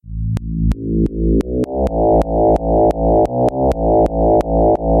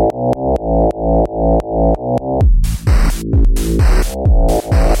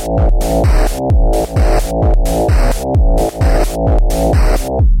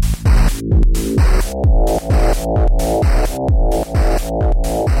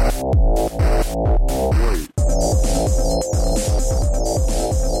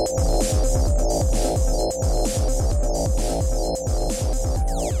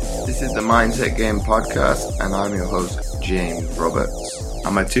This is the Mindset Game podcast, and I'm your host, James Roberts.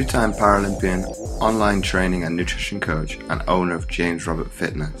 I'm a two-time Paralympian, online training and nutrition coach, and owner of James Robert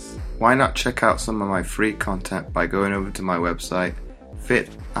Fitness. Why not check out some of my free content by going over to my website,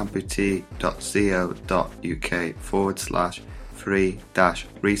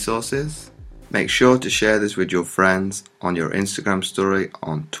 fitamputee.co.uk/free-resources. Make sure to share this with your friends on your Instagram story,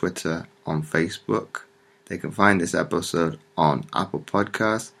 on Twitter, on Facebook. They can find this episode on Apple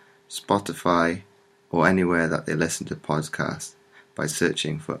Podcasts, Spotify, or anywhere that they listen to podcasts by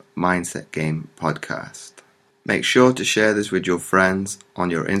searching for Mindset Game Podcast. Make sure to share this with your friends on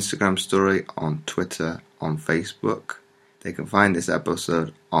your Instagram story, on Twitter, on Facebook. They can find this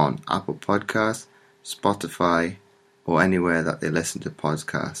episode on Apple Podcasts, Spotify, or anywhere that they listen to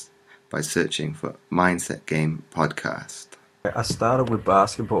podcasts by searching for Mindset Game Podcast. I started with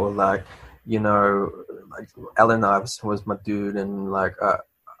basketball, Allen Iverson was my dude, and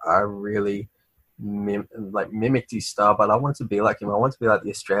I really mimicked his style, but I wanted to be like him. I wanted to be like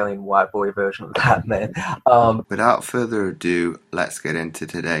the Australian white boy version of that, man. Without further ado, let's get into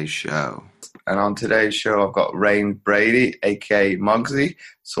today's show. And on today's show, I've got Rain Brady, aka Mugzy.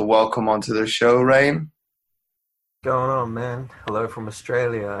 So welcome onto the show, Rain. What's going on, man? Hello from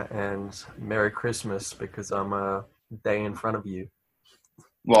Australia, and Merry Christmas, because I'm a day in front of you.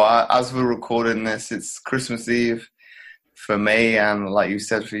 Well, as we're recording this, it's Christmas Eve for me, and like you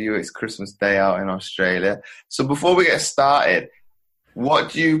said, for you, it's Christmas Day out in Australia. So before we get started,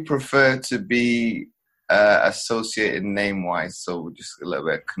 what do you prefer to be associated name-wise? So just a little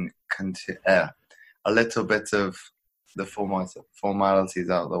bit, a little bit of the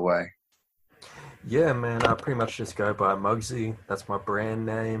formalities out of the way. Yeah, man, I pretty much just go by Mugzy. That's my brand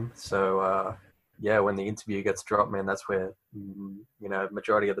name. So, when the interview gets dropped, man, that's where,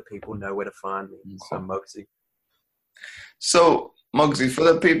 majority of the people know where to find me. So, Mugzy. So, Mugzy, for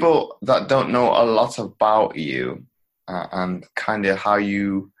the people that don't know a lot about you and kind of how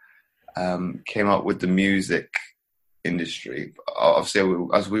you came up with the music industry, obviously,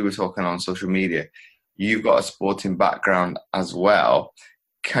 as we were talking on social media, you've got a sporting background as well.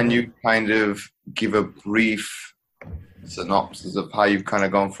 Can you kind of give a brief synopsis of how you've kind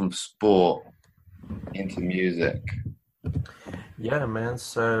of gone from sport into music? Yeah, man.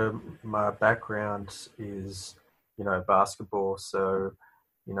 So my background is, basketball. So,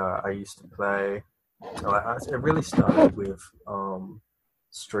 I used to play. It really started with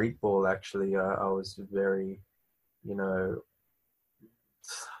street ball. Actually, I was very,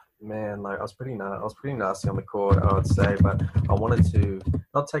 man, I was pretty nasty on the court, I would say, but I wanted to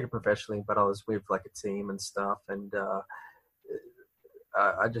not take it professionally, but I was with a team and stuff, and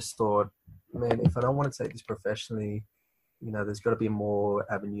I just thought, man, if I don't want to take this professionally, there's got to be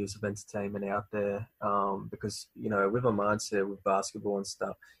more avenues of entertainment out there, because with a mindset with basketball and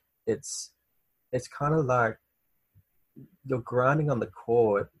stuff, it's kind of like you're grinding on the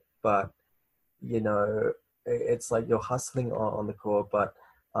court, but it's like you're hustling on the court, but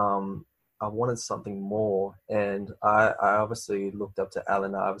I wanted something more, and I obviously looked up to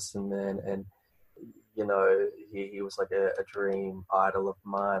Allen Iverson, man, and he was like a dream idol of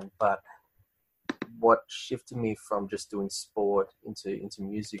mine. But what shifted me from just doing sport into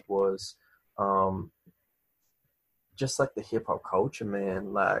music was just like the hip hop culture,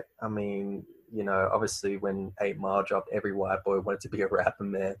 man. Obviously when 8 Mile dropped, every white boy wanted to be a rapper,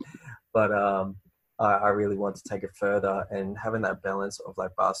 man. But I really want to take it further, and having that balance of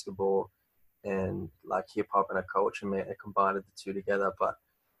basketball and hip hop and a culture, man, it combined the two together. But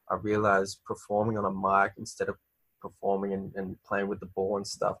I realized performing on a mic instead of performing and playing with the ball and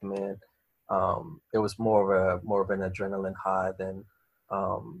stuff, man, it was more of an adrenaline high than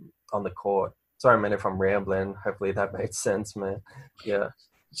on the court. Sorry, man, if I'm rambling. Hopefully that made sense, man. Yeah.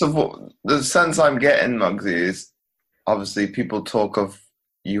 So the sense I'm getting, Muggsy, is obviously people talk of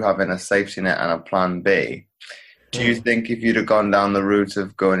you having a safety net and a plan B. Do you think if you'd have gone down the route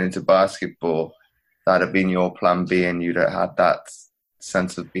of going into basketball, that'd have been your plan B, and you'd have had that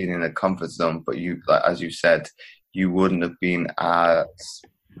sense of being in a comfort zone, but you, as you said, you wouldn't have been at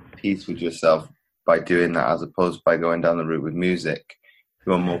peace with yourself by doing that, as opposed by going down the route with music?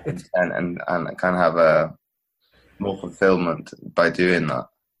 You're more content and kind of have a more fulfillment by doing that.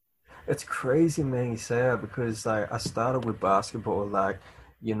 It's crazy, man, you say that, because I started with basketball,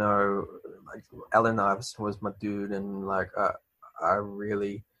 Allen Iverson was my dude, and I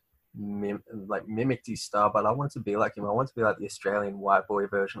really mimicked his style, but I wanted to be like him. I wanted to be like the Australian white boy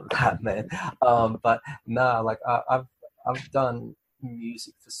version of that, man. But nah, I've done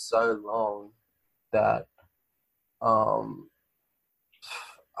music for so long that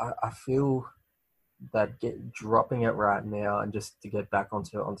I feel that get dropping it right now and just to get back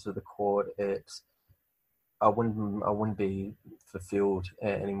onto the court, I wouldn't be fulfilled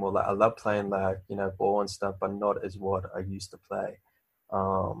anymore. Like I love playing like ball and stuff, but not as what I used to play.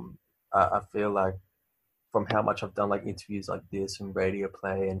 Um, I feel like from how much I've done like interviews like this and radio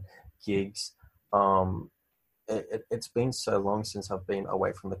play and gigs, um, it's been so long since I've been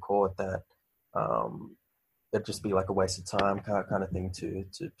away from the court that um, it'd just be like a waste of time kind of thing to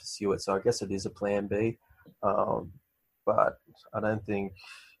pursue it. So I guess it is a plan B, um, but I don't think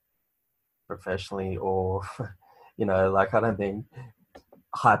professionally or like I don't think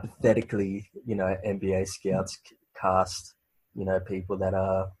hypothetically NBA scouts cast people that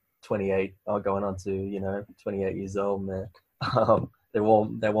are 28 are going on to 28 years old, man. They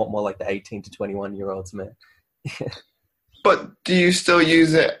want more like the 18 to 21-year-olds, man. But do you still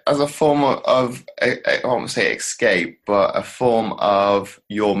use it as a form of I won't say escape, but a form of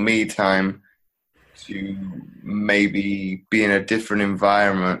your me time to maybe be in a different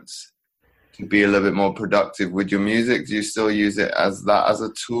environment to be a little bit more productive with your music? Do you still use it as that as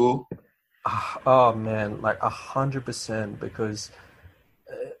a tool? Oh man, like 100%, because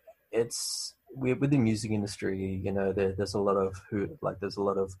it's with the music industry, there's a lot of there's a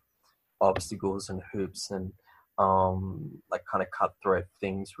lot of obstacles and hoops and like kind of cutthroat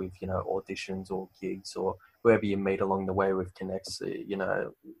things with auditions or gigs or whoever you meet along the way with connects,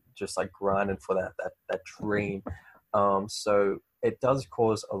 just like grinding for that dream. So it does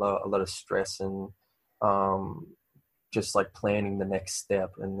cause a lot of stress and um just like planning the next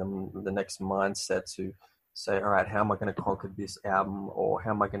step and the next mindset to say, all right, how am I going to conquer this album, or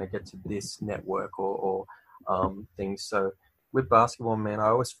how am I going to get to this network, or things. So with basketball, man, I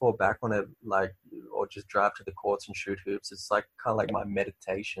always fall back on it, like, or just drive to the courts and shoot hoops. It's like kind of like my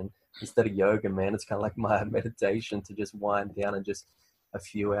meditation instead of yoga, man. It's kind of like my meditation to just wind down and just a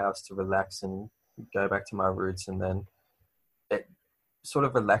few hours to relax and go back to my roots, and then it sort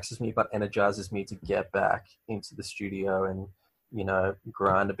of relaxes me but energizes me to get back into the studio and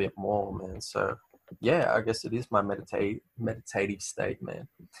grind a bit more, man. So yeah, I guess it is my meditative state, man.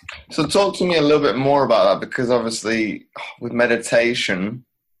 So talk to me a little bit more about that, because obviously with meditation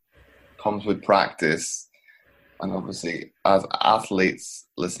comes with practice, and obviously as athletes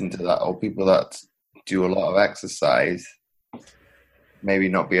listen to that, or people that do a lot of exercise, maybe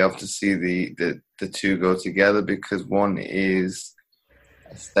not be able to see the two go together, because one is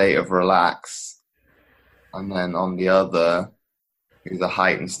a state of relax, and then on the other is a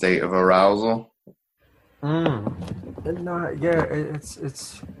heightened state of arousal. And yeah,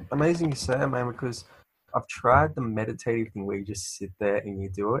 it's amazing you say it, man, because I've tried the meditative thing where you just sit there and you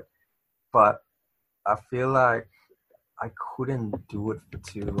do it, but I feel like I couldn't do it for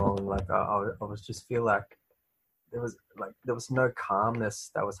too long. Like I was just feel like there was no calmness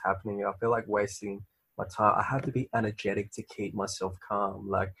that was happening. I feel like wasting my time. I had to be energetic to keep myself calm.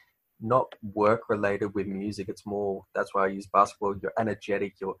 Like not work related with music. It's more, that's why I use basketball. You're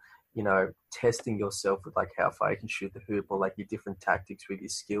energetic. You're testing yourself with like how far you can shoot the hoop, or like your different tactics with your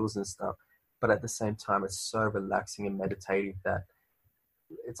skills and stuff. But at the same time, it's so relaxing and meditative that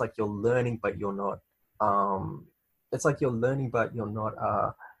it's like you're learning, but you're not. It's like you're learning, but you're not.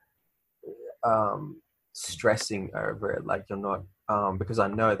 Stressing over it, like you're not, because I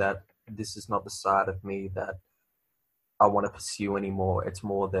know that this is not the side of me that I want to pursue anymore. It's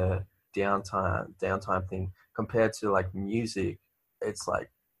more the downtime thing compared to like music. It's like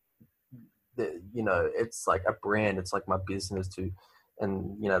it's like a brand. It's like my business too,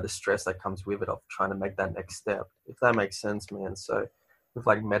 and the stress that comes with it of trying to make that next step, if that makes sense, man. So with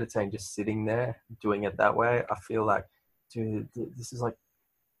like meditating, just sitting there doing it that way, I feel like, dude, this is like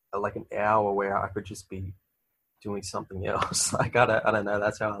an hour where I could just be doing something else. Like I don't know.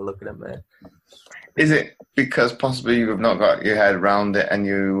 That's how I look at it, man. Is it because possibly you've not got your head around it, and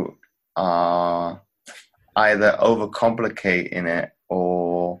you are either overcomplicating it,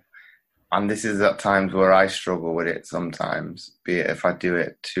 or, and this is at times where I struggle with it sometimes, be it if I do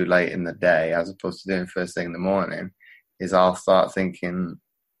it too late in the day as opposed to doing first thing in the morning, is I'll start thinking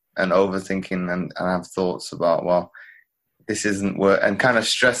and overthinking and have thoughts about, well, this isn't work, and kind of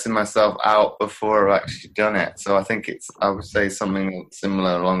stressing myself out before I've actually done it. So I think I would say something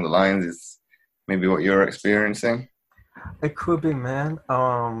similar along the lines is maybe what you're experiencing. It could be, man.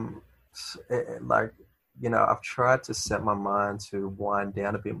 Like I've tried to set my mind to wind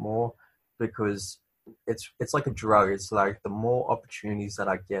down a bit more, because it's like a drug. It's like the more opportunities that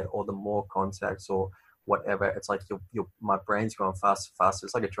I get, or the more contacts or whatever, it's like my brain's going faster, faster.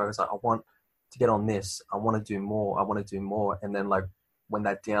 It's like a drug. It's like, I want to get on this. I want to do more. I want to do more. And then like when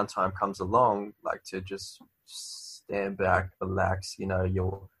that downtime comes along, like to just stand back, relax,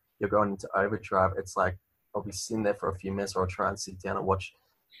 you're you're going into overdrive, it's like I'll be sitting there for a few minutes, or I'll try and sit down and watch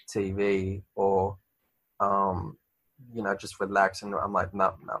TV, or just relax, and I'm like,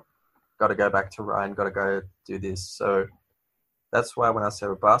 no, no, got to go back to Ryan, got to go do this. So that's why when I say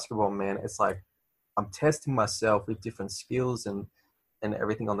with basketball, man, it's like I'm testing myself with different skills and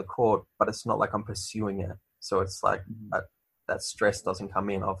everything on the court, but it's not like I'm pursuing it. So it's like that stress doesn't come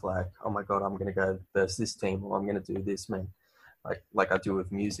in of like, oh my God, I'm going to go versus this team, or I'm going to do this, man. Like I do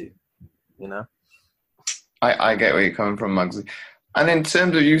with music, you know? I get where you're coming from, Muggsy. And in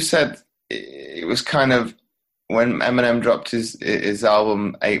terms of, you said it was kind of when Eminem dropped his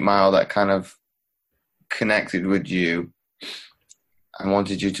album 8 Mile that kind of connected with you and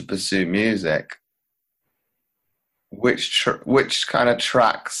wanted you to pursue music. Which kind of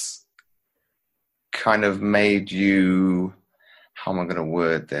tracks kind of made you, how am I going to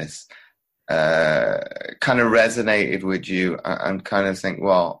word this? Kind of resonated with you and kind of think,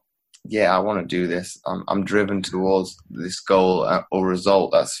 well, yeah, I want to do this. I'm driven towards this goal or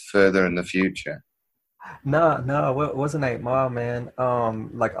result that's further in the future. No, it wasn't 8 Mile, man.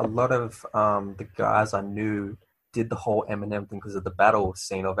 Like a lot of the guys I knew did the whole Eminem thing because of the battle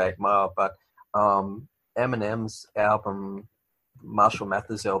scene of 8 Mile, but Eminem's album, Marshall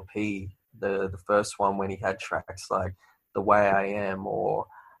Mathers LP, the first one when he had tracks like The Way I Am, or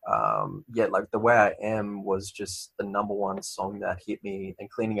like The Way I Am was just the number one song that hit me, and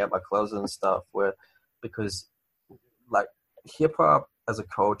Cleaning Out My Clothes and stuff, because like hip hop as a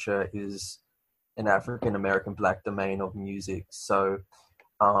culture is an African American black domain of music. So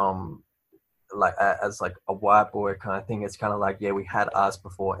like as like a white boy kind of thing, it's kind of like, yeah, we had us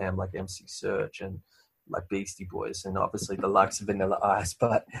before like MC Search and like Beastie Boys and obviously the likes of Vanilla Ice,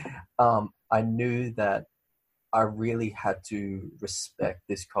 but I knew that I really had to respect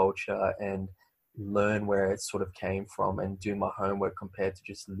this culture and learn where it sort of came from and do my homework compared to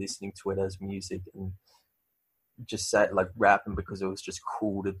just listening to it as music and just say like rapping because it was just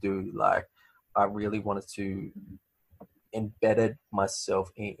cool to do. Like I really wanted to embedded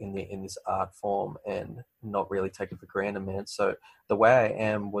myself in this art form and not really take it for granted, man. So The Way I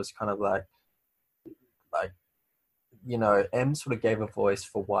Am was kind of like M sort of gave a voice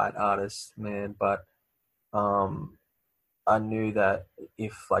for white artists, man, but I knew that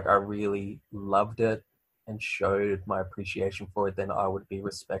if like I really loved it and showed my appreciation for it, then I would be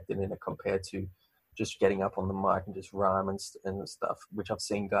respected in it compared to just getting up on the mic and just rhyme and stuff, which I've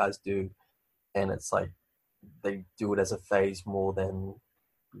seen guys do, and it's like they do it as a phase more than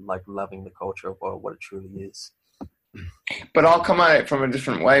like loving the culture of what it truly is. But I'll come at it from a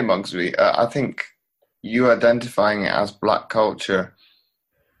different way, Mugsby. I think you identifying it as black culture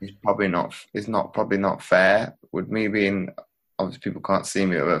is probably not fair. With me being, obviously people can't see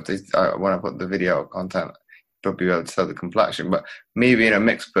me, but when I put the video content, probably be able to tell the complexion. But me being a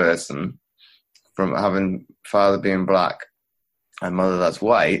mixed person, from having father being black and mother that's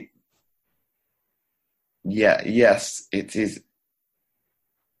white, yeah, yes, it is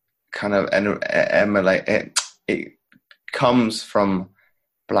kind of emulate it. It comes from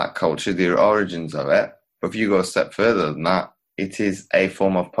black culture, the origins of it. But if you go a step further than that, it is a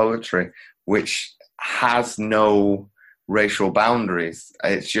form of poetry which has no racial boundaries.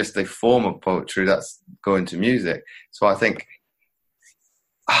 It's just a form of poetry that's going to music. So I think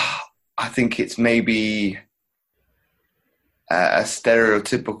it's maybe a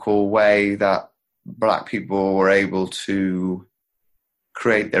stereotypical way that black people were able to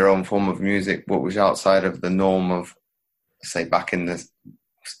create their own form of music, what was outside of the norm of, say, back in the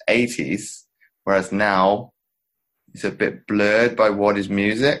 80s, whereas now it's a bit blurred by what is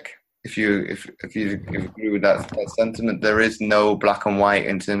music. If you agree with that sentiment, there is no black and white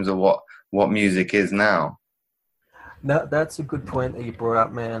in terms of what music is now. That's a good point that you brought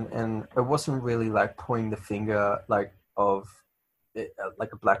up, man. And it wasn't really like pointing the finger like of it,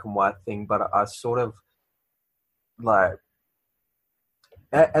 like a black and white thing, but I sort of like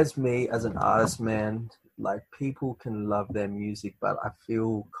as me as an artist, man. Like people can love their music, but I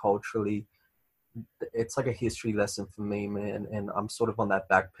feel culturally it's like a history lesson for me, man. And I'm sort of on that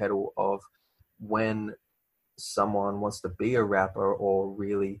back pedal of when someone wants to be a rapper or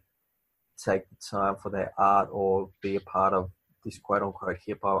really take the time for their art or be a part of this quote unquote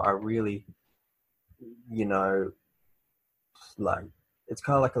hip hop, I really, you know, like it's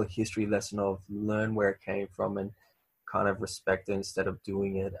kind of like a history lesson of learn where it came from and kind of respect it instead of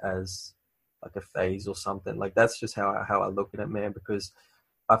doing it as like a phase or something. Like that's just how I look at it, man, because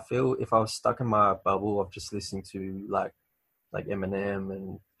I feel if I was stuck in my bubble of just listening to like Eminem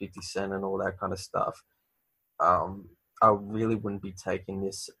and 50 Cent and all that kind of stuff, I really wouldn't be taking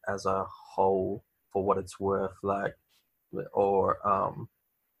this as a whole for what it's worth, like, or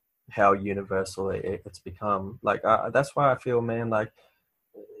how universal it's become. Like that's why I feel, man, like,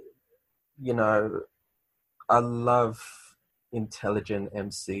 you know, I love intelligent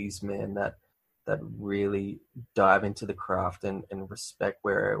MCs, man, that really dive into the craft and respect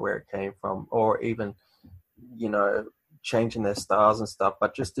where it came from, or even, you know, changing their styles and stuff,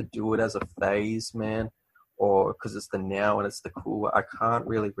 but just to do it as a phase, man, or because it's the now and it's the cool. I can't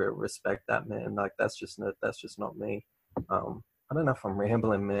really respect that, man. Like that's just not me. I don't know if I'm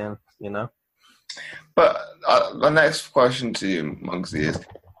rambling, man. You know. But the next question to you, Muggsy, is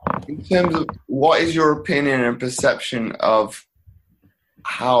in terms of what is your opinion and perception of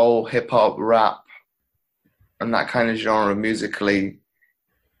how hip hop, rap, and that kind of genre musically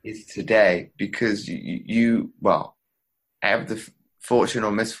is today? Because well, I have the fortune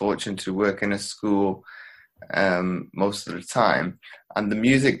or misfortune to work in a school most of the time, and the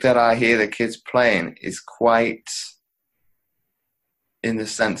music that I hear the kids playing is quite, in a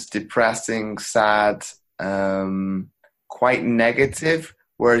sense, depressing, sad, quite negative.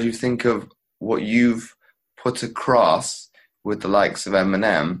 Whereas you think of what you've put across with the likes of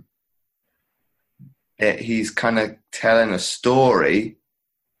Eminem, he's kind of telling a story,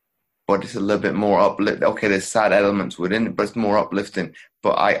 but it's a little bit more uplifting. Okay, there's sad elements within it, but it's more uplifting.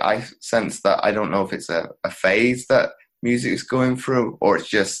 But I sense that I don't know if it's a phase that music is going through, or it's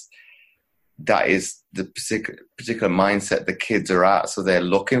just that is the particular mindset the kids are at, so they're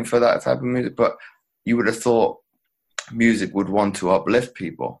looking for that type of music. But you would have thought music would want to uplift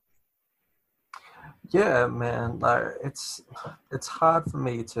people. Yeah, man. Like it's hard for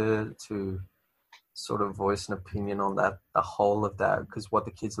me to sort of voice an opinion on that, the whole of that, because what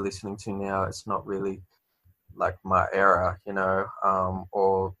the kids are listening to now, it's not really like my era, you know,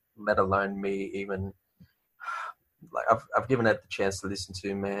 or let alone me even. Like I've given it the chance to listen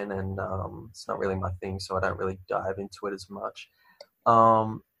to, man, and it's not really my thing, so I don't really dive into it as much.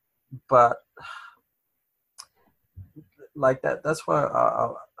 But like that's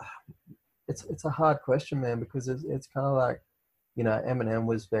why it's a hard question, man, because it's kind of like, you know, Eminem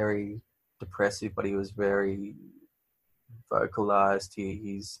was very depressive, but he was very vocalized.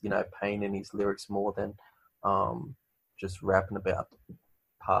 He's, you know, pain in his lyrics more than just rapping about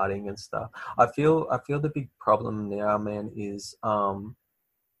partying and stuff. I feel the big problem now, man, is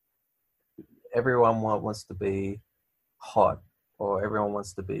everyone wants to be hot, or everyone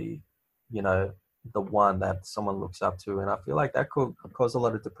wants to be, you know, the one that someone looks up to, and I feel like that could cause a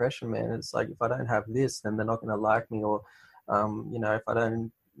lot of depression, man. It's like, if I don't have this, then they're not going to like me, or you know, if I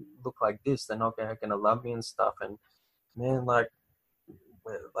don't look like this, they're not going to love me and stuff. And man, like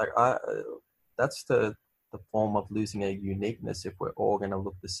that's the form of losing a uniqueness if we're all going to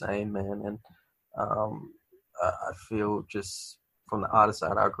look the same, man. And um, I feel just from the artists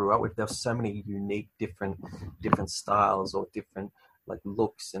that I grew up with, there's so many unique, different styles, or different like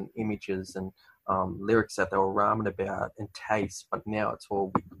looks and images and lyrics that they were rhyming about, and taste. But now it's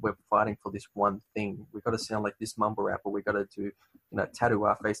all, we're fighting for this one thing. We've got to sound like this mumble rapper. We've got to do, you know, tattoo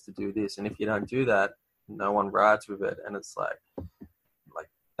our face to do this. And if you don't do that, no one rides with it. And it's like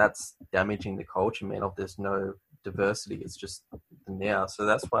that's damaging the culture, man. Of there's no diversity. It's just now. So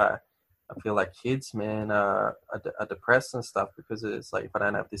that's why I feel like kids, man, are depressed and stuff, because it's like, if I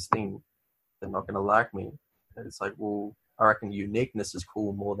don't have this thing, they're not gonna like me. And it's like, well, I reckon uniqueness is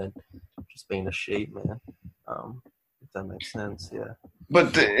cool more than just being a sheep, man. If that makes sense, yeah.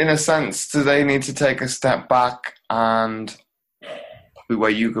 But in a sense, do they need to take a step back? And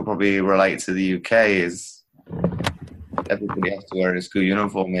where you could probably relate to the UK is everybody has to wear a school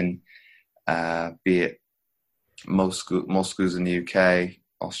uniform in, be it most schools in the UK,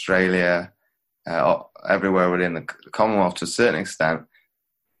 Australia, everywhere within the Commonwealth to a certain extent.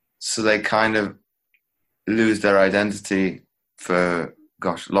 So they kind of lose their identity for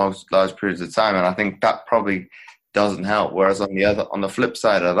large periods of time, and I think that probably doesn't help. Whereas on the flip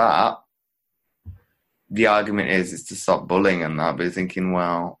side of that, the argument is to stop bullying and that. But you're thinking,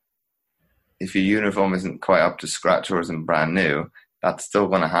 well, if your uniform isn't quite up to scratch or isn't brand new, that's still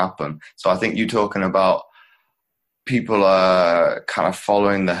going to happen. So I think you're talking about people are kind of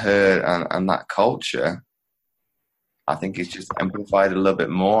following the herd and that culture. I think it's just amplified a little bit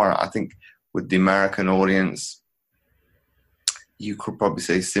more. I think with the American audience, you could probably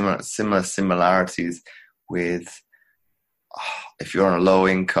say similar similarities with, if you're on a low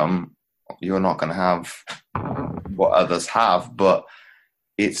income, you're not going to have what others have, but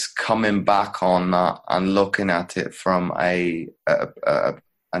it's coming back on that and looking at it from an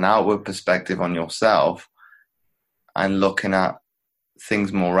outward perspective on yourself, and looking at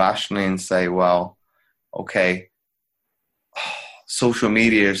things more rationally and say, well, okay, social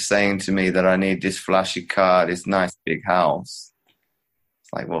media is saying to me that I need this flashy car, this nice big house.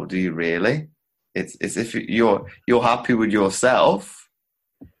 Like, well, do you really? It's if you're happy with yourself.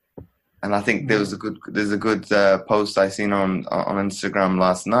 And I think there's a good post I seen on Instagram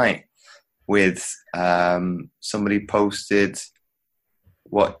last night with somebody posted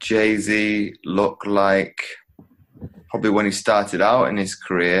what Jay-Z looked like probably when he started out in his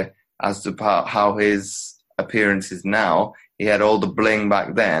career as to how his appearance is now. He had all the bling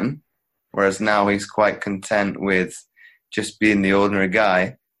back then, whereas now he's quite content with just being the ordinary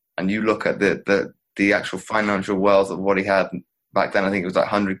guy. And you look at the actual financial wealth of what he had back then. I think it was like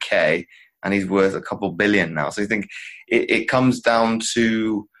 100K, and he's worth a couple billion now. So I think it comes down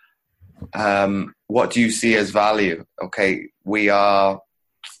to what do you see as value? Okay, we are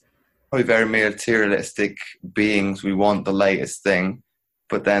probably very materialistic beings. We want the latest thing,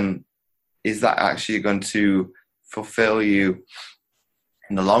 but then is that actually going to fulfill you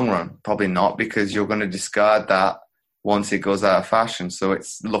in the long run? Probably not, because you're going to discard that once it goes out of fashion. So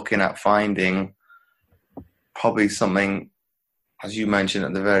it's looking at finding probably something, as you mentioned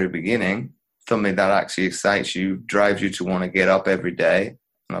at the very beginning, something that actually excites you, drives you to want to get up every day.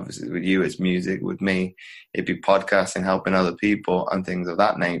 And obviously with you, it's music. With me, it'd be podcasting, helping other people and things of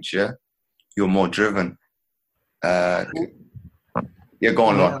that nature. You're more driven. Yeah, go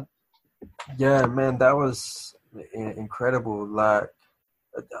on, Lon. Yeah, man, that was incredible. Like,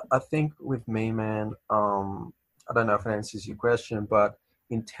 I think with me, man, I don't know if it answers your question, but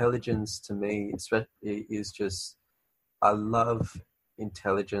intelligence to me is just, I love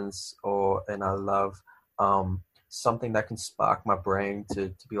intelligence, and I love something that can spark my brain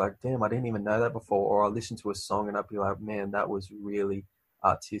to be like, damn, I didn't even know that before. Or I'll listen to a song and I'll be like, man, that was really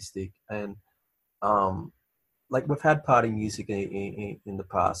artistic. And like, we've had party music in the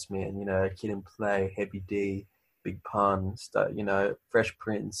past, man. You know, Kid and Play, Heavy D, Big Pun, stuff, you know, Fresh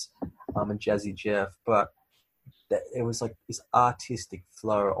Prince, and Jazzy Jeff. But it was like this artistic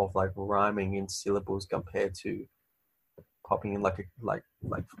flow of like rhyming in syllables compared to popping in like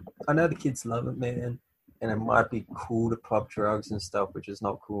I know the kids love it, man, and it might be cool to pop drugs and stuff, which is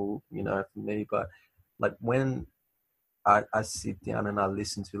not cool, you know, for me. But like, when I sit down and I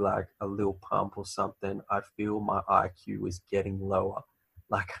listen to like a Lil Pump or something, I feel my IQ is getting lower.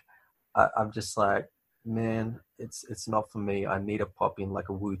 Like, I'm just like, man, it's not for me. I need to pop in like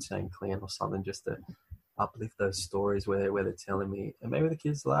a Wu-Tang Clan or something just to uplift those stories where they're telling me. And maybe the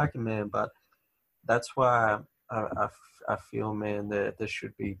kids like it, man, but that's why I feel, man, that there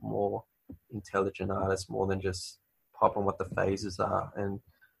should be more intelligent artists, more than just popping what the phases are. And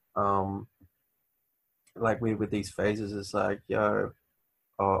like, with these phases, it's like, yo,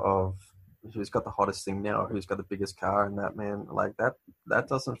 of who's got the hottest thing now, who's got the biggest car, and that, man, like that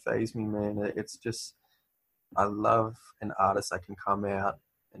doesn't phase me, man. It's just, I love an artist that can come out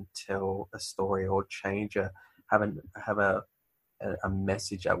and tell a story or have a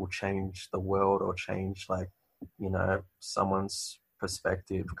message that will change the world, or change, like, you know, someone's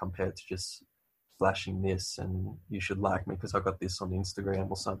perspective, compared to just flashing this and you should like me because I got this on Instagram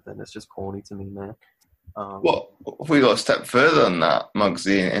or something. It's just corny to me, man. Well, if we go a step further than that,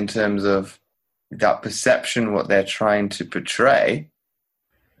 Mugzy, in terms of that perception, what they're trying to portray,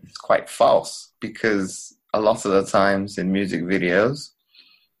 it's quite false, because a lot of the times in music videos,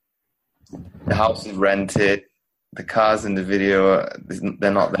 the house is rented, the cars in the video,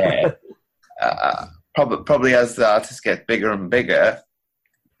 they're not there. Probably as the artists get bigger and bigger,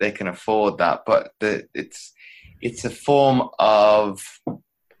 they can afford that. But it's a form of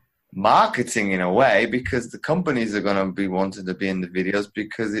marketing in a way, because the companies are going to be wanting to be in the videos,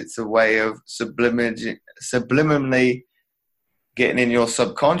 because it's a way of subliminally getting in your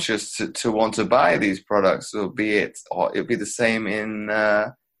subconscious to want to buy these products. Or it'll be the same in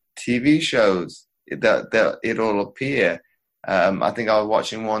TV shows. It'll appear. I think I was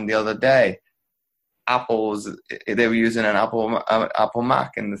watching one the other day. They were using an Apple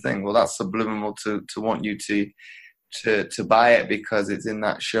Mac in the thing. Well, that's subliminal to want you to buy it because it's in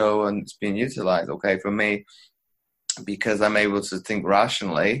that show and it's being utilized. Okay, for me, because I'm able to think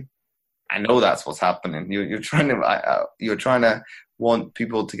rationally, I know that's what's happening. You're trying to want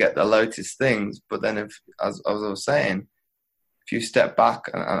people to get the latest things, but then if, as I was saying, if you step back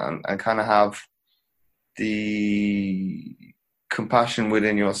and kind of have the compassion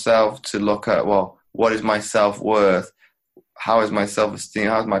within yourself to look at, well, what is my self-worth? How is my self-esteem?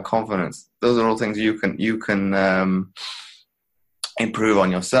 How is my confidence? Those are all things you can improve on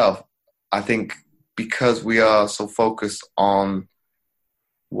yourself. I think because we are so focused on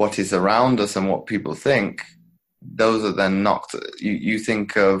what is around us and what people think, those are then knocked. You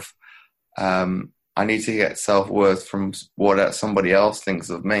think of I need to get self-worth from what somebody else thinks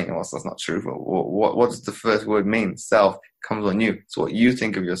of me. Well, that's not true. But what does the first word mean? Self comes on you. It's what you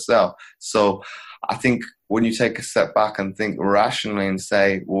think of yourself. So I think when you take a step back and think rationally and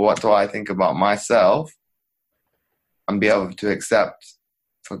say, well, what do I think about myself? And be able to accept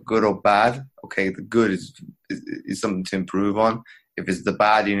for good or bad. Okay, the good is something to improve on. If it's the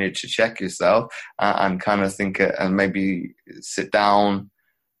bad, you need to check yourself and kind of think it and maybe sit down,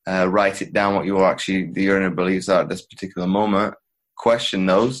 write it down what your inner beliefs are at this particular moment. Question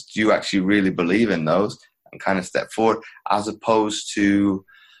those. Do you actually really believe in those? And kind of step forward, as opposed to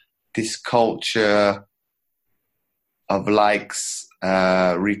this culture of likes,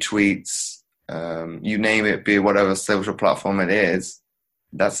 retweets, you name it, be it whatever social platform it is.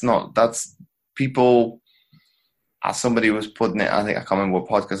 That's people, as somebody was putting it, I can't remember what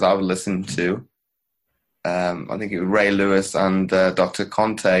podcast I was listening to. I think it was Ray Lewis and Dr.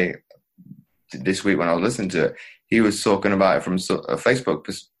 Conte this week when I was listening to it. He was talking about it from a Facebook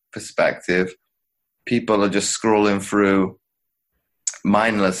perspective. People are just scrolling through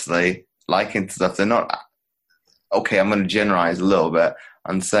mindlessly, liking stuff. They're not, okay, I'm going to generalize a little bit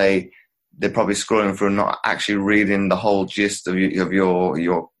and say they're probably scrolling through, not actually reading the whole gist of your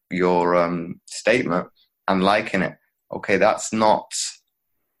statement and liking it. Okay, that's not,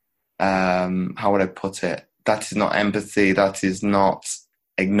 how would I put it? That is not empathy. That is not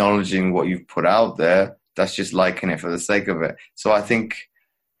acknowledging what you've put out there. That's just liking it for the sake of it. So I think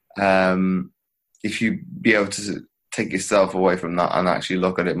if you be able to take yourself away from that and actually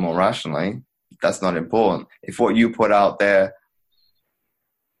look at it more rationally, that's not important. If what you put out there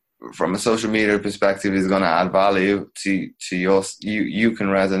from a social media perspective is going to add value to you can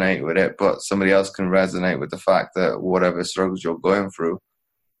resonate with it, but somebody else can resonate with the fact that whatever struggles you're going through,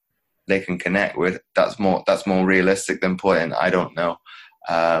 they can connect with. That's more realistic than putting, I don't know,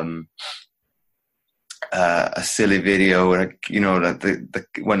 a silly video, like, you know, that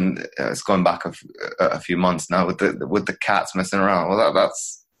when it's going back a few months now with the cats messing around. Well,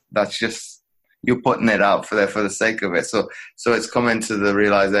 that's just, you're putting it out for the sake of it. So it's coming to the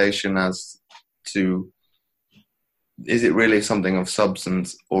realization as to, is it really something of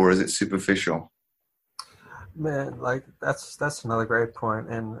substance or is it superficial? Man, like that's another great point.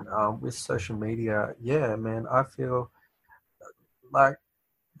 And with social media, yeah, man, I feel like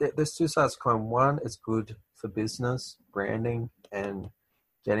there's two sides of the coin. One, it's good for business, branding, and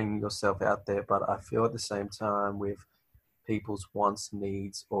getting yourself out there. But I feel at the same time with people's wants,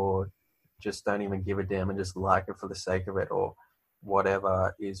 needs, or just don't even give a damn and just like it for the sake of it or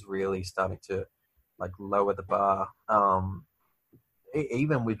whatever, is really starting to like lower the bar.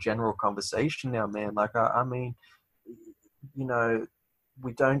 Even with general conversation now, man, like I mean, you know,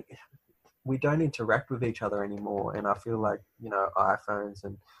 we don't interact with each other anymore. And I feel like, you know, iPhones,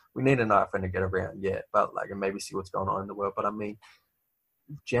 and we need an iPhone to get around yet, but like, and maybe see what's going on in the world. But I mean,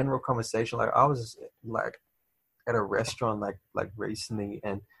 general conversation, like I was like at a restaurant like recently,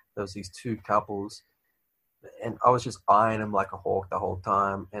 and there was these two couples, and I was just eyeing them like a hawk the whole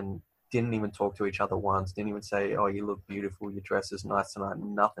time, and didn't even talk to each other once, didn't even say, oh, you look beautiful, your dress is nice tonight,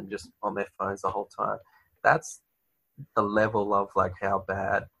 nothing, just on their phones the whole time. That's the level of like how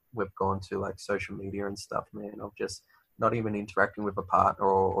bad we've gone to, like social media and stuff, man, of just not even interacting with a partner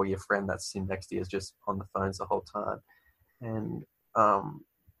or your friend that's sitting next to you, is just on the phones the whole time. And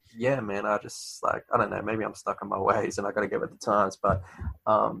yeah, man, I just like, I don't know, maybe I'm stuck in my ways and I got to get with the times, but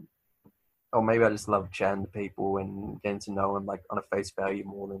or maybe I just love chatting to people and getting to know them like on a face value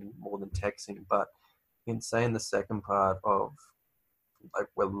more than texting. But in saying the second part of like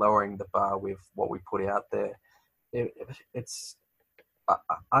we're lowering the bar with what we put out there, it's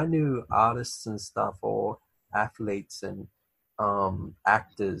I knew artists and stuff, or athletes and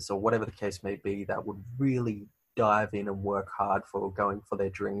actors, or whatever the case may be, that would really dive in and work hard for going for their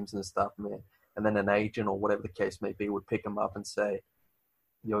dreams and stuff, man. And then an agent or whatever the case may be would pick them up and say,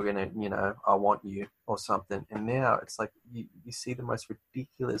 you're gonna, you know, I want you or something. And now it's like you see the most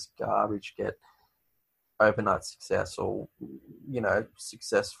ridiculous garbage get overnight success, or, you know,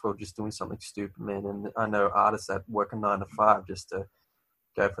 success for just doing something stupid, man. And I know artists that work a 9 to 5 just to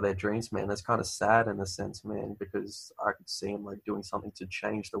go for their dreams, man. It's kind of sad in a sense, man, because I could see them like doing something to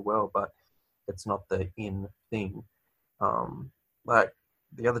change the world, but it's not the in thing. Like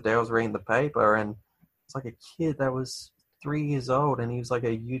the other day I was reading the paper, and it's like a kid that was 3 years old, and he was like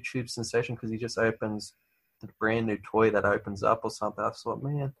a YouTube sensation because he just opens the brand new toy that opens up or something. I thought,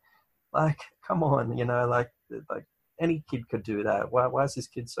 man, like, come on, you know, like any kid could do that. Why is this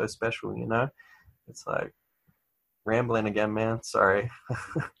kid so special, you know? It's like rambling again, man. Sorry.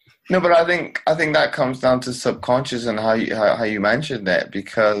 No, but I think that comes down to subconscious and how you mentioned it,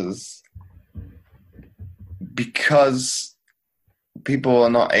 because because people are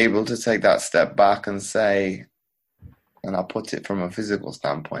not able to take that step back and say, and I'll put it from a physical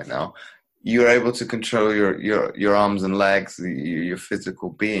standpoint now, you're able to control your arms and legs, your physical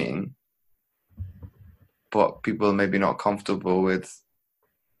being, but people are maybe not comfortable with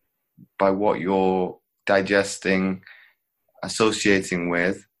by what you're digesting, associating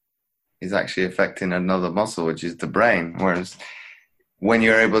with, is actually affecting another muscle, which is the brain. Whereas when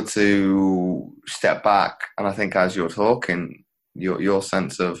you're able to step back, and I think as you're talking, your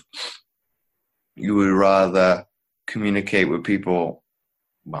sense of you would rather communicate with people,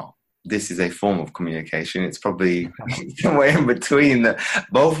 well, this is a form of communication. It's probably somewhere in between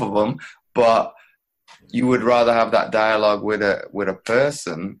both of them, but you would rather have that dialogue with a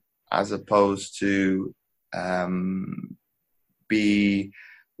person as opposed to be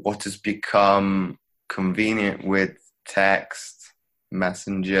what has become convenient with text,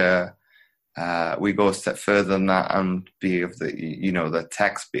 messenger. We go a step further than that and be of the, the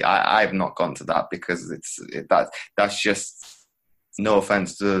text. I've not gone to that because that's just, no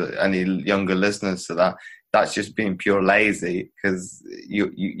offense to any younger listeners to that, that's just being pure lazy, because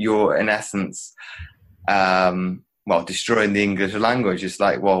you're in essence, destroying the English language. It's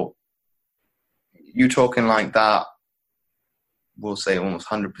like, well, you talking like that, we'll say almost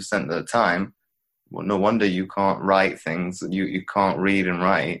 100% of the time. Well, no wonder you can't write things. You can't read and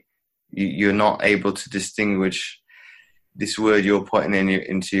write. You're not able to distinguish this word you're putting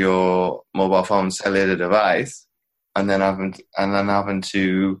into your mobile phone cellular device, and then having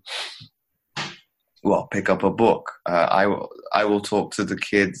to pick up a book. I will talk to the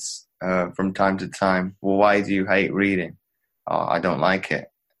kids from time to time. Well, why do you hate reading? Oh, I don't like it.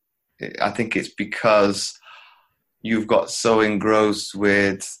 I think it's because you've got so engrossed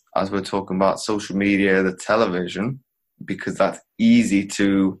with, as we're talking about, social media, the television, because that's easy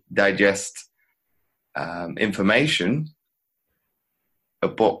to digest information. A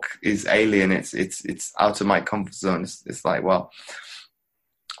book is alien. It's out of my comfort zone. It's like, well,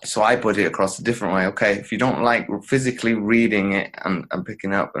 so I put it across a different way. Okay, if you don't like physically reading it and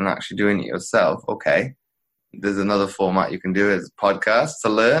picking it up and actually doing it yourself, okay, there's another format you can do as a podcast to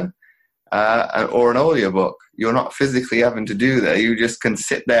learn, or an audiobook. You're not physically having to do that. You just can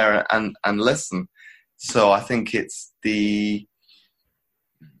sit there and listen. So I think it's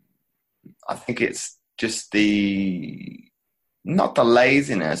just not the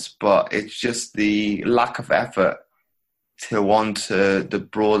laziness, but it's just the lack of effort to want to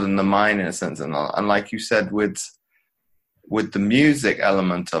broaden the mind in a sense. And like you said, with the music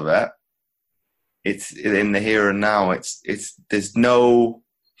element of it, it's in the here and now. There's no,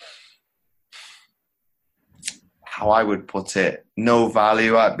 how I would put it, no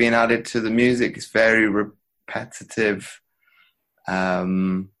value being added to the music. It's very repetitive.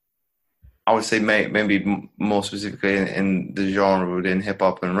 I would say maybe more specifically in the genre within hip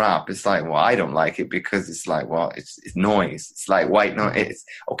hop and rap, it's like, well, I don't like it because it's like, well, it's noise. It's like white noise. It's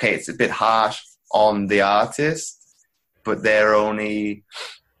okay. It's a bit harsh on the artist, but they're only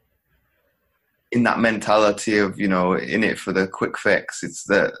in that mentality of, in it for the quick fix. It's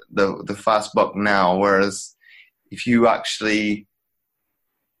the fast buck now. Whereas if you actually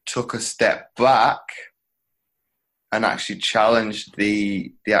took a step back and actually challenged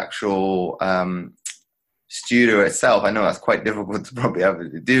the actual studio itself, I know that's quite difficult to probably have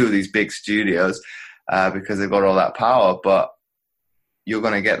to do, these big studios, because they've got all that power, but you're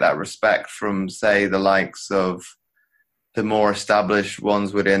going to get that respect from, say, the likes of the more established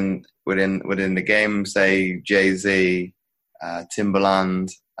ones within the game, say Jay-Z,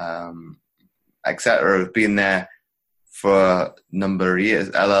 Timbaland, etc., who've been there for a number of years.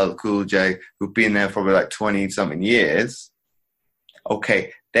 LL Cool J, who've been there for like 20-something years.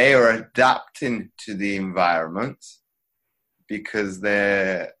 Okay, they are adapting to the environment because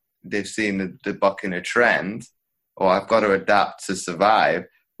they've seen the buck in a trend, or I've got to adapt to survive.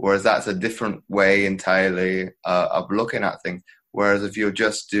 Whereas that's a different way entirely of looking at things. Whereas if you're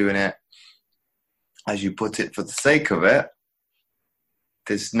just doing it, as you put it, for the sake of it,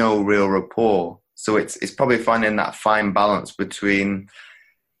 there's no real rapport. So it's probably finding that fine balance between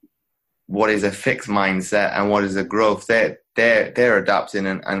what is a fixed mindset and what is a growth. They're adapting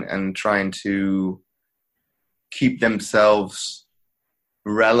and trying to keep themselves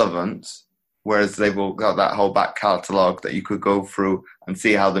relevant, whereas they've all got that whole back catalogue that you could go through and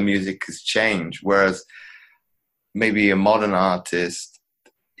see how the music has changed. Whereas maybe a modern artist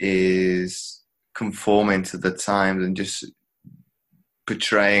is conforming to the times and just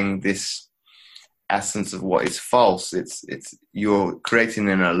portraying this essence of what is false. It's you're creating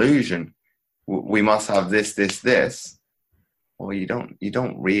an illusion. We must have this. Well, you don't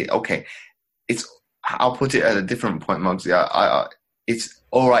really. Okay, it's I'll put it at a different point, Muggsy. It's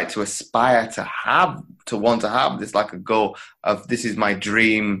all right to aspire to want to have this, like a goal of this is my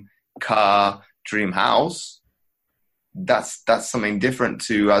dream car, dream house. That's something different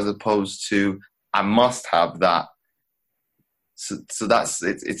to, as opposed to I must have that. So that's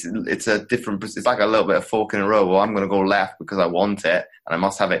it's a different. It's like a little bit of fork in a road. Well, I'm going to go left because I want it and I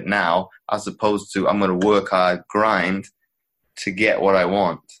must have it now, as opposed to I'm going to work hard, grind to get what I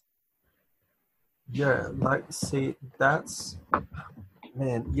want. Yeah, like, see, that's,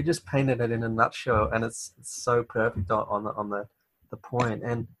 man, you just painted it in a nutshell, and it's so perfect on the point.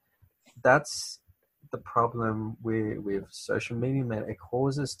 And that's the problem with social media, man. It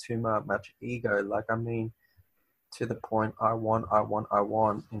causes too much ego. Like, I mean, to the point, I want,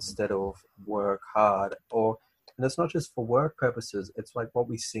 instead of work hard. And it's not just for work purposes. It's like what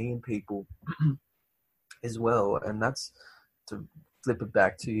we see in people as well. And that's, to flip it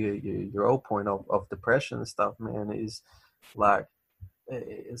back to your old point of depression and stuff, man, is like,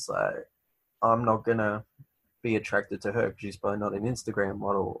 it's like, I'm not gonna be attracted to her because she's probably not an Instagram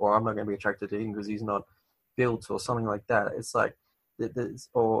model, or I'm not gonna be attracted to him because he's not built, or something like that. It's like,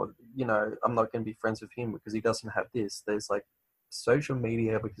 or, you know, I'm not gonna be friends with him because he doesn't have this. There's like social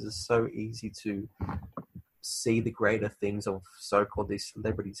media, because it's so easy to see the greater things of so-called these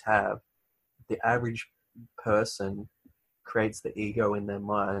celebrities have. The average person creates the ego in their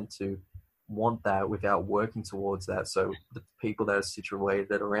mind to want that without working towards that. So the people that are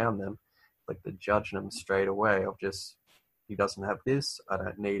situated around them, like, they're judging them straight away of just, he doesn't have this, I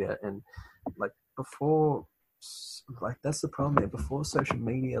don't need it. And like, before, like, that's the problem, man. Before social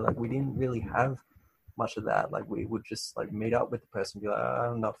media, like, we didn't really have much of that. Like, we would just like meet up with the person and be like,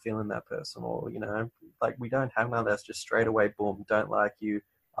 oh, I'm not feeling that person, or, you know, like, we don't have none of that. It's just straight away, boom, don't like you,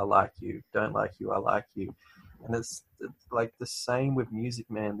 I like you, don't like you, I like you. And it's like the same with music,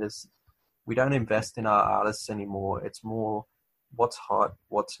 man. We don't invest in our artists anymore. It's more what's hot,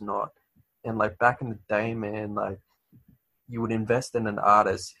 what's not. And like, back in the day, man, like, you would invest in an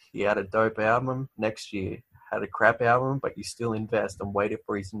artist. He had a dope album, next year had a crap album, but you still invest and waited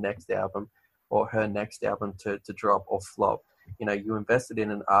for his next album or her next album to drop or flop. You know, you invested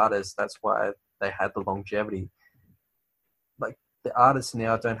in an artist. That's why they had the longevity. Like, the artists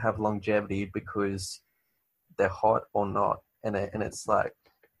now don't have longevity because they're hot or not. And it's like,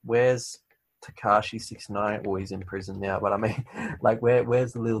 where's Takashi 69? Well, he's in prison now, but I mean, like,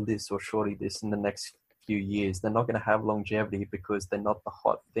 where's Lil this or Shorty this in the next few years? They're not going to have longevity because they're not the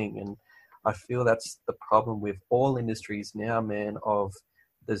hot thing. And I feel that's the problem with all industries now, man, of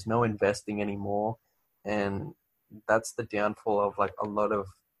there's no investing anymore. And that's the downfall of like a lot of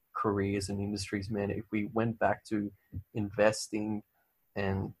careers and industries, man. If we went back to investing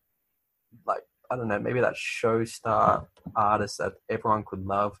and, like, I don't know, maybe that show star artist that everyone could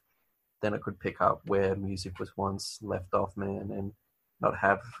love, then it could pick up where music was once left off, man, and not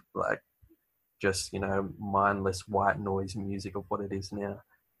have like just, you know, mindless white noise music of what it is now.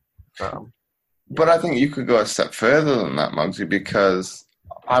 But Yeah. I think you could go a step further than that, Muggsy, because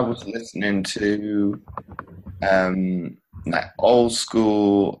I was listening to like old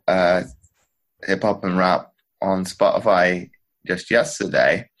school hip hop and rap on Spotify just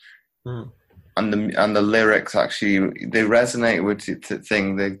yesterday, Mm. and the lyrics actually they resonate with the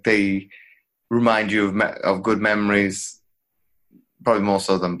thing. They remind you of good memories, probably more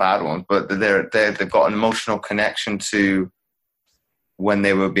so than bad ones. But they've got an emotional connection to when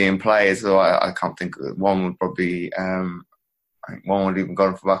they were being played. So I can't think. One would probably I think one would even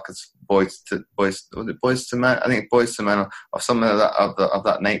go for back as Boys to Men. I think Boys to Men or something of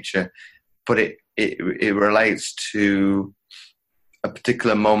that nature. But it relates to a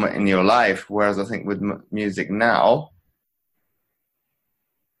particular moment in your life. Whereas I think with music now,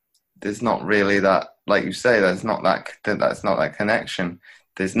 there's not really that. Like you say, that's not that connection.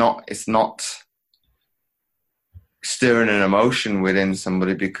 It's not stirring an emotion within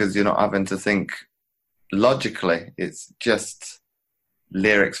somebody because you're not having to think logically. It's just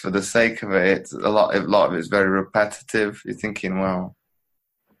lyrics for the sake of it. It's a lot of it's very repetitive. You're thinking, well,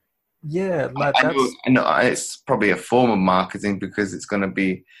 Yeah, like, I know it's probably a form of marketing because it's going to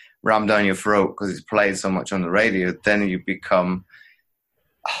be rammed down your throat because it's played so much on the radio. Then you become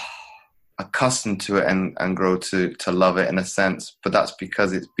accustomed to it and grow to love it in a sense. But that's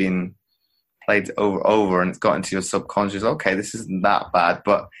because it's been played over and it's got into your subconscious. Okay, this isn't that bad,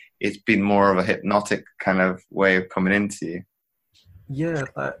 but it's been more of a hypnotic kind of way of coming into you. yeah,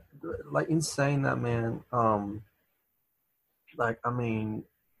 like in saying that, man, like, I mean,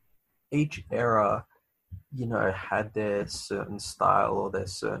 each era, you know, had their certain style or their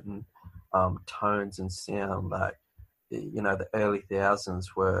certain tones and sound. Like, the early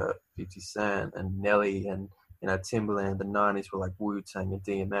thousands were 50 Cent and Nelly and, Timbaland. The 90s were like Wu-Tang and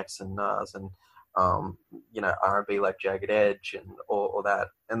DMX and Nas and, R&B like Jagged Edge and all that.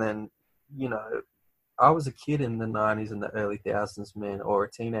 And then, I was a kid in the 90s and the early thousands, man, or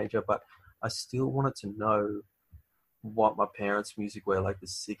a teenager, but I still wanted to know what my parents' music were, like the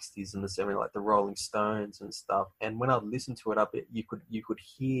 60s and the 70s, like the Rolling Stones and stuff. And when I listened to it, you could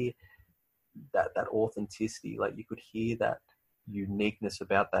hear that authenticity, like you could hear that uniqueness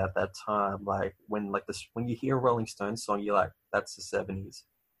about that time. Like when when you hear a Rolling Stones song, you're like, that's the 70s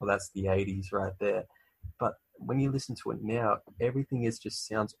or that's the 80s right there. But when you listen to it now, everything just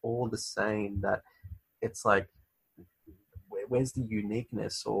sounds all the same. That it's like, where's the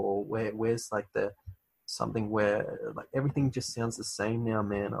uniqueness, or where's like the something where like everything just sounds the same now,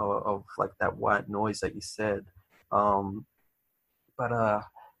 man, of like that white noise that you said. But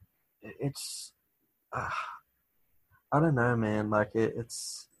it's I don't know, man. Like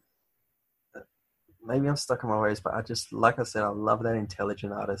it's maybe I'm stuck in my ways, but I just, like I said, I love that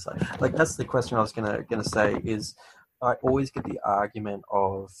intelligent artist. Like that's the question I was gonna say is, I always get the argument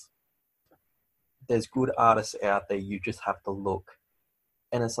of there's good artists out there, you just have to look.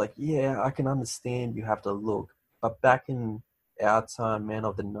 And it's like, yeah, I can understand you have to look. But back in our time, man,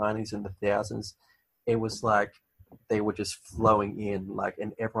 of the 90s and the thousands, it was like they were just flowing in, like,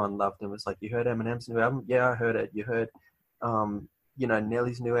 and everyone loved them. It's like, you heard Eminem's new album? Yeah, I heard it. You heard,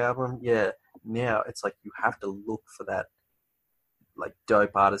 Nelly's new album? Yeah. Now it's like you have to look for that, like,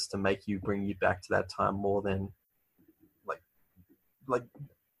 dope artist to bring you back to that time more than, like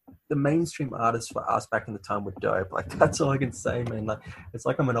the mainstream artists for us back in the time were dope. Like that's all I can say, man. Like it's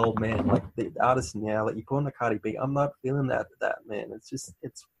like I'm an old man. Like the artists now, like you put on a Cardi B, I'm not feeling that man.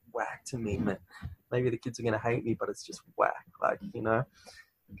 It's whack to me, man. Maybe the kids are gonna hate me, but it's just whack. Like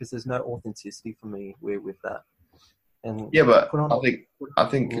because there's no authenticity for me with that. And yeah, but I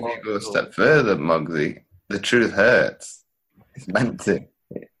think if you go a step further, Mugzy, the truth hurts. It's meant to.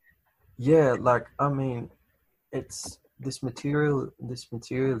 Yeah, like I mean, it's this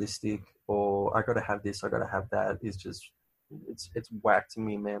materialistic, or I gotta have this, I gotta have that, is just it's whack to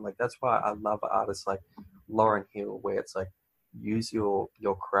me, man. Like that's why I love artists like Lauryn Hill, where it's like use your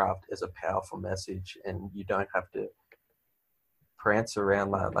craft as a powerful message, and you don't have to prance around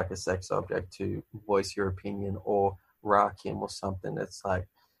like a sex object to voice your opinion, or Rakim or something. It's like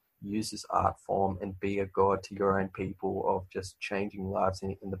use this art form and be a god to your own people of just changing lives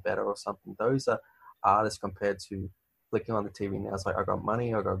in the better or something. Those are artists compared to flicking on the TV now. It's like, I got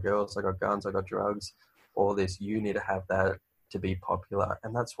money, I got girls, I got guns, I got drugs, all this. You need to have that to be popular.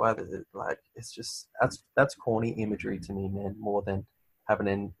 And that's why like it's just that's corny imagery to me, man, more than having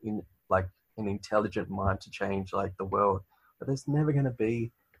an intelligent mind to change like the world. But there's never going to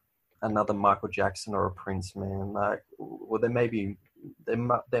be another Michael Jackson or a Prince, man. Like, well, there might be,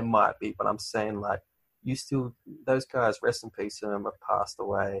 but I'm saying, like, those guys, rest in peace to them, have passed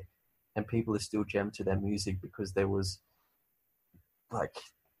away, and people are still jammed to their music because there was like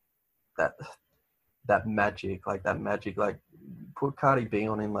that magic, like put Cardi B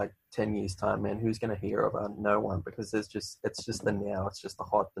on in like 10 years time, man. Who's going to hear of her? No one, because it's just the now, it's just the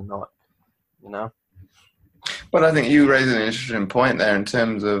hot, the not, But I think you raise an interesting point there in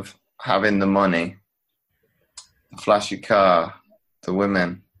terms of having the money, the flashy car, the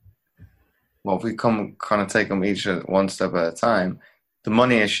women. Well, if we kind of take them each one step at a time, the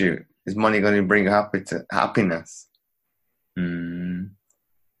money issue, is money going to bring you happiness?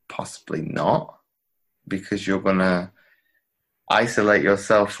 Possibly not, because you're going to isolate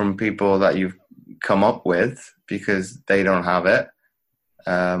yourself from people that you've come up with because they don't have it.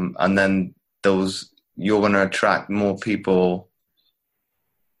 And then you're going to attract more people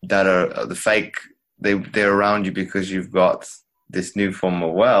that are the fake. They're around you because you've got this new form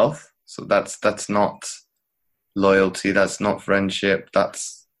of wealth. So that's not loyalty. That's not friendship.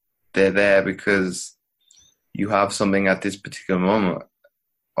 They're there because you have something at this particular moment.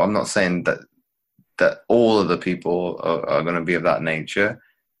 I'm not saying that all of the people are going to be of that nature,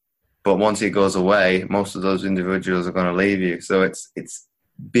 but once it goes away, most of those individuals are going to leave you. So it's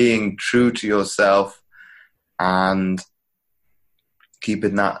being true to yourself and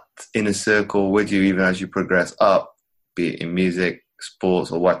keeping that inner circle with you even as you progress up, be it in music,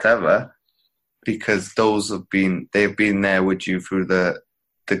 sports, or whatever, because they've been there with you through the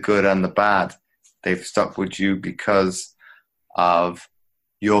good and the bad. They've stuck with you because of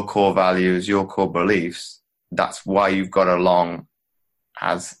your core values, your core beliefs. That's why you've got along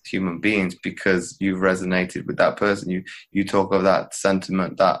as human beings, because you've resonated with that person. You talk of that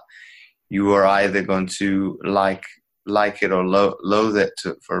sentiment that you are either going to like it or loathe it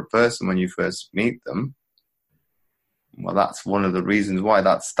for a person when you first meet them. well, that's one of the reasons why.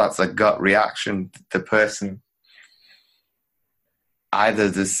 That's a gut reaction. The person, either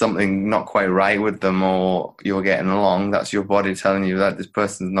there's something not quite right with them or you're getting along. That's your body telling you that this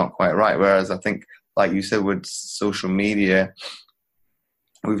person's not quite right. Whereas I think, like you said, with social media,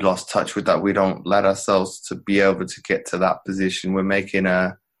 we've lost touch with that. We don't let ourselves to be able to get to that position. We're making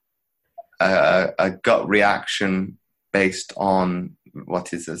a gut reaction based on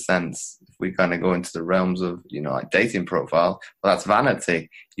what is a sense. If we kind of go into the realms of, like dating profile, well, that's vanity.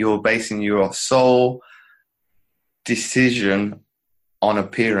 You're basing your sole decision on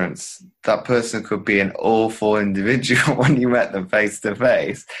appearance. That person could be an awful individual when you met them face to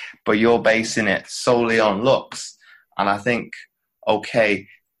face, but you're basing it solely on looks. And I think, okay,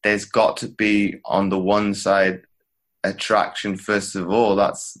 there's got to be on the one side attraction first of all.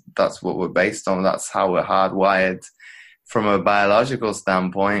 That's what we're based on. That's how we're hardwired from a biological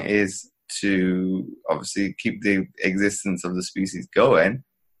standpoint, is to obviously keep the existence of the species going.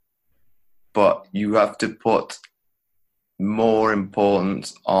 But you have to put more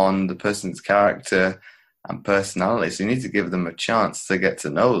importance on the person's character and personality. So you need to give them a chance to get to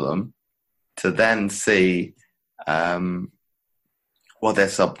know them, to then see what their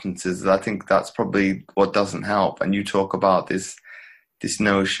substance is. I think that's probably what doesn't help. And you talk about this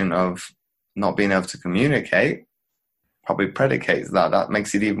notion of not being able to communicate, probably predicates that. That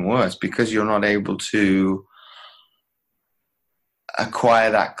makes it even worse, because you're not able to acquire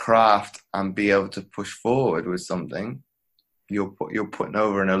that craft and be able to push forward with something. You're putting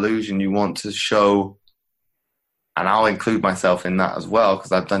over an illusion. You want to show, and I'll include myself in that as well,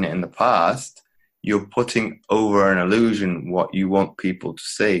 because I've done it in the past. You're putting over an illusion what you want people to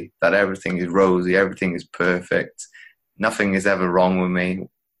see, that everything is rosy, everything is perfect, nothing is ever wrong with me.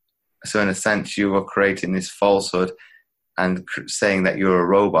 So in a sense, you are creating this falsehood and saying that you're a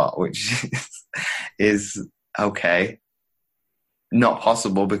robot, which is okay, not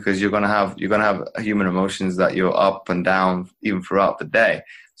possible, because you're going to have human emotions that you're up and down even throughout the day.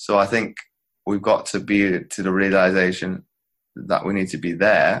 So I think we've got to be to the realization that we need to be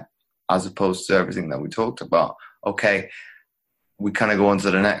there, as opposed to everything that we talked about. Okay, we kind of go on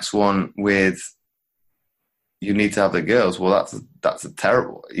to the next one with, you need to have the girls. Well, that's a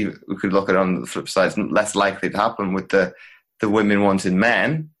terrible. We could look at it on the flip side. It's less likely to happen with the women wanting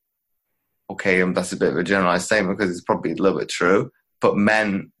men. Okay, that's a bit of a generalized statement, because it's probably a little bit true. But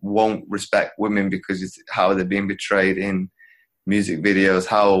men won't respect women because it's how they're being portrayed in music videos,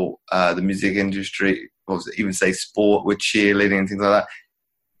 how the music industry, or even say sport with cheerleading and things like that.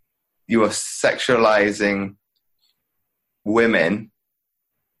 You are sexualizing women,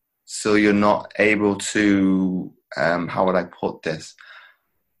 so you're not able to, how would I put this?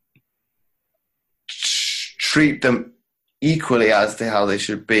 Treat them equally as to how they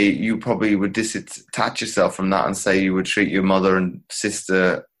should be. You probably would detach yourself from that and say you would treat your mother and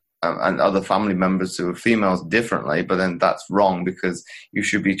sister and other family members who are females differently, but then that's wrong, because you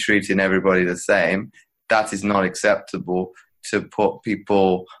should be treating everybody the same. That is not acceptable, to put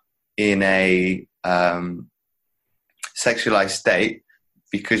people in a sexualized state,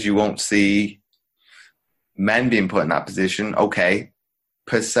 because you won't see men being put in that position. Okay,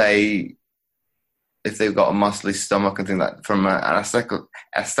 per se, if they've got a muscly stomach and things like that, from an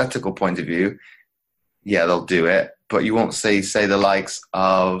aesthetical point of view, yeah, they'll do it. But you won't say the likes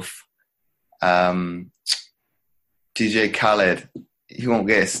of DJ Khaled. He won't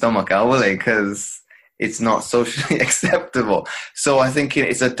get his stomach out, will he? Because it's not socially acceptable. So I think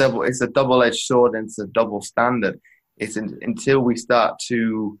it's a double-edged sword, and it's a double standard. It's until we start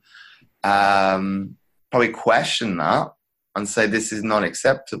to probably question that and say this is not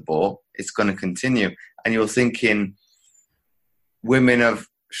acceptable, it's going to continue. And you're thinking women have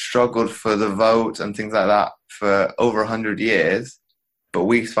struggled for the vote and things like that for over 100 years, but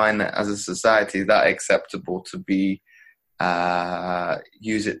we find that as a society that acceptable to be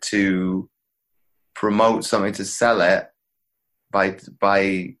use it to promote something, to sell it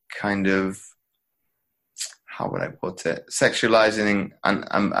by kind of, how would I put it, sexualizing and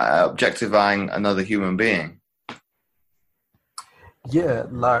objectifying another human being. Yeah,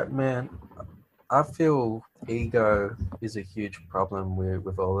 like, man, I feel ego is a huge problem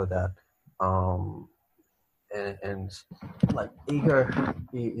with all of that. And like, ego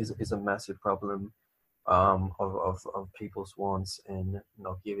is a massive problem of people's wants, and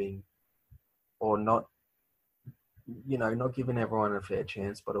not giving, or not, not giving everyone a fair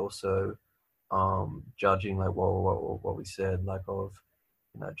chance, but also judging, like what we said, like, of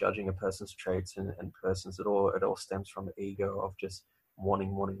judging a person's traits and persons. It all stems from the ego of just wanting,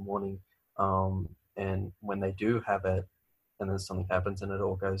 and when they do have it, and then something happens and it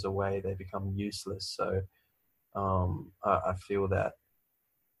all goes away, they become useless. So I feel that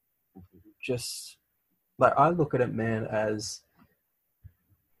just like I look at it, man, as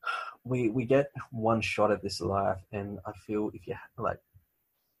we get one shot at this life, and I feel if you like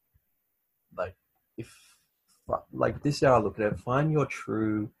if like this is how I look at it. Find your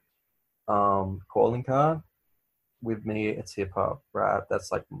true calling card. With me, it's hip hop, right?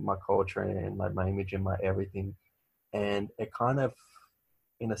 That's like my culture and like my image and my everything, and it kind of,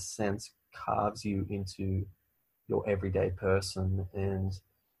 in a sense, carves you into your everyday person. And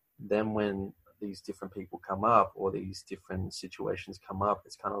then when these different people come up or these different situations come up,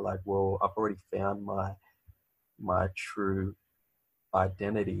 it's kind of like, well, I've already found my true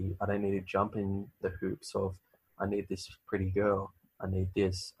identity. I don't need to jump in the hoops of I need this pretty girl, I need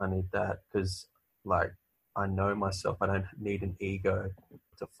this, I need that, because like I know myself. I don't need an ego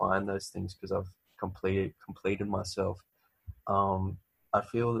to find those things because I've completed myself. Um, I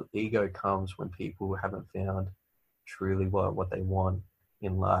feel ego comes when people haven't found truly what they want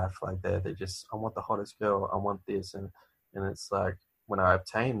in life. Like they just, I want the hottest girl, I want this, and it's like when I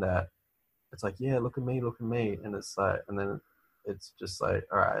obtain that, it's like, yeah, look at me, and it's like, and then it's just like,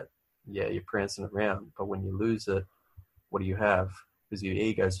 all right, yeah, you're prancing around, but when you lose it, what do you have? Because your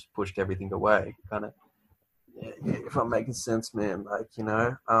ego's pushed everything away, kind of. Yeah, if I'm making sense, man, like, you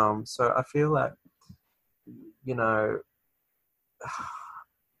know. So I feel like, you know,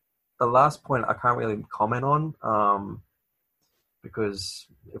 the last point I can't really comment on, because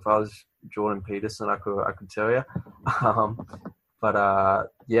if I was Jordan Peterson, I could tell you. Um, but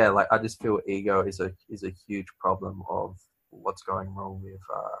yeah, like I just feel ego is a huge problem of what's going wrong with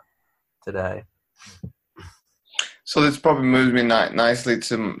today. So this probably moves me nicely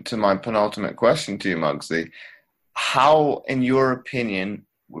to my penultimate question to you, Muggsy. How, in your opinion,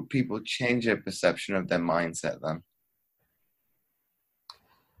 would people change their perception of their mindset then?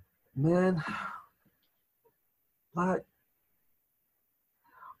 Man, like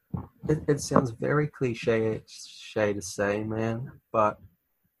it sounds very cliche to say, man, but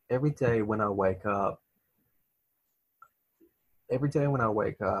every day when I wake up, every day when I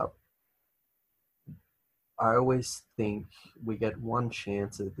wake up, I always think we get one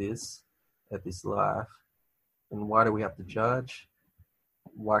chance at this life, and why do we have to judge?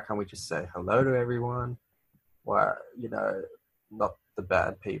 Why can't we just say hello to everyone? Why, you know, not the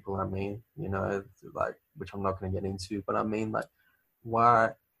bad people, I mean, you know, like, which I'm not going to get into, but I mean, like,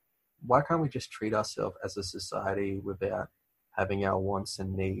 why why can't we just treat ourselves as a society without having our wants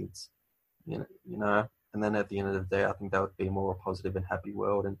and needs? You know. And then at the end of the day, I think that would be a more positive and happy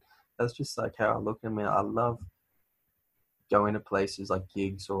world. And that's just like how I look at it. I love going to places like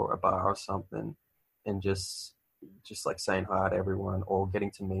gigs or a bar or something, and just like saying hi to everyone or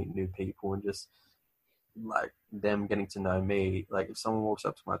getting to meet new people and just like them getting to know me. Like if someone walks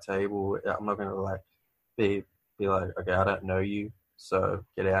up to my table, I'm not gonna like be like, okay, I don't know you, so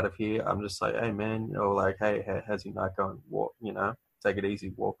get out of here. I'm just like, hey man, you know, like, hey, how's your night going? Walk, you know, take it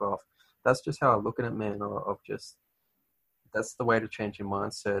easy, walk off. That's just how I look at it, man. Of just that's the way to change your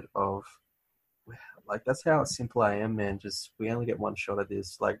mindset. Of like that's how simple I am, man. Just we only get one shot at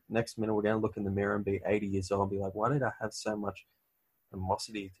this. Like next minute, we're gonna look in the mirror and be 80 years old and be like, why did I have so much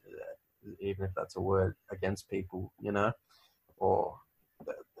animosity to that, even if that's a word, against people, you know? Or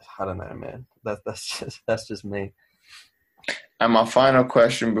I don't know, man. That's just me. And my final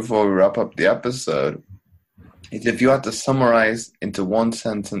question before we wrap up the episode is if you had to summarize into one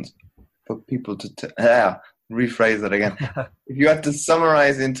sentence for people to rephrase that again. If you had to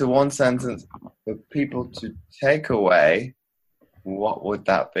summarize into one sentence for people to take away, what would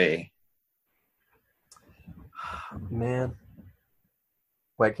that be? Man,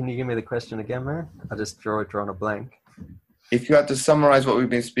 wait, can you give me the question again, man? I just drawn a blank. If you had to summarize what we've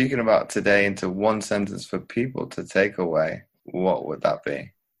been speaking about today into one sentence for people to take away, what would that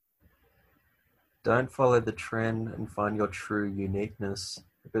be? Don't follow the trend and find your true uniqueness.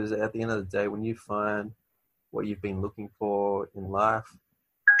 Because at the end of the day, when you find what you've been looking for in life,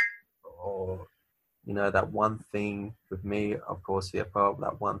 or you know, that one thing with me, of course, hip hop,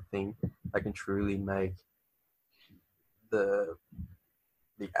 that one thing that can truly make the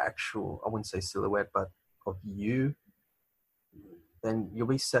actual, I wouldn't say silhouette, but of you, then you'll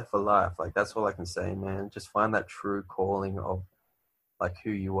be set for life. Like that's all I can say, man. Just find that true calling of like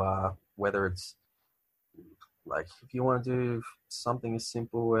who you are, whether it's like if you want to do something as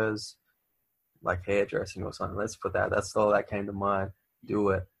simple as like hairdressing or something, let's put that. That's all that came to mind. Do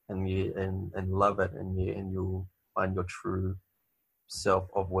it and love it, and you'll find your true self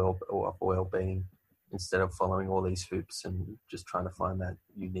of well being instead of following all these hoops and just trying to find that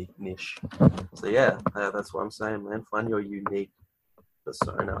unique niche. So yeah, that's what I'm saying, man. Find your unique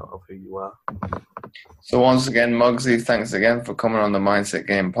persona of who you are. So once again, Mugzy, thanks again for coming on the Mindset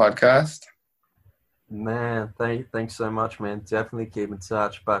Game podcast. Man, thanks so much, man. Definitely keep in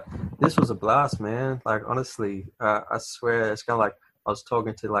touch. But this was a blast, man. Like, honestly, I swear it's kind of like I was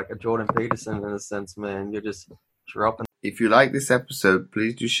talking to like a Jordan Peterson in a sense, man. You're just dropping. If you like this episode,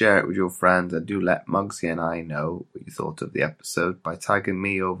 please do share it with your friends and do let Mugzy and I know what you thought of the episode by tagging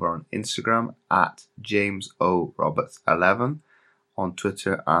me over on Instagram at JamesORoberts11, on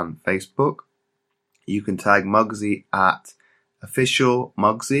Twitter and Facebook. You can tag Mugzy at official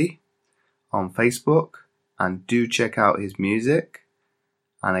Mugzy on Facebook, and do check out his music.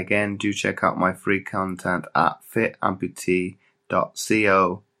 And again, do check out my free content at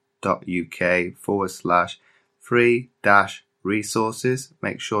fitamputee.co.uk/free-resources.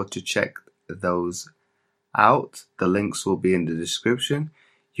 Make sure to check those out. The links will be in the description.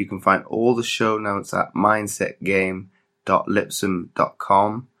 You can find all the show notes at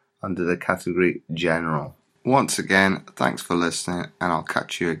mindsetgame.lipsum.com under the category General. Once again, thanks for listening, and I'll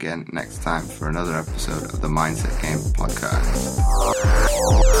catch you again next time for another episode of the Mindset Game podcast.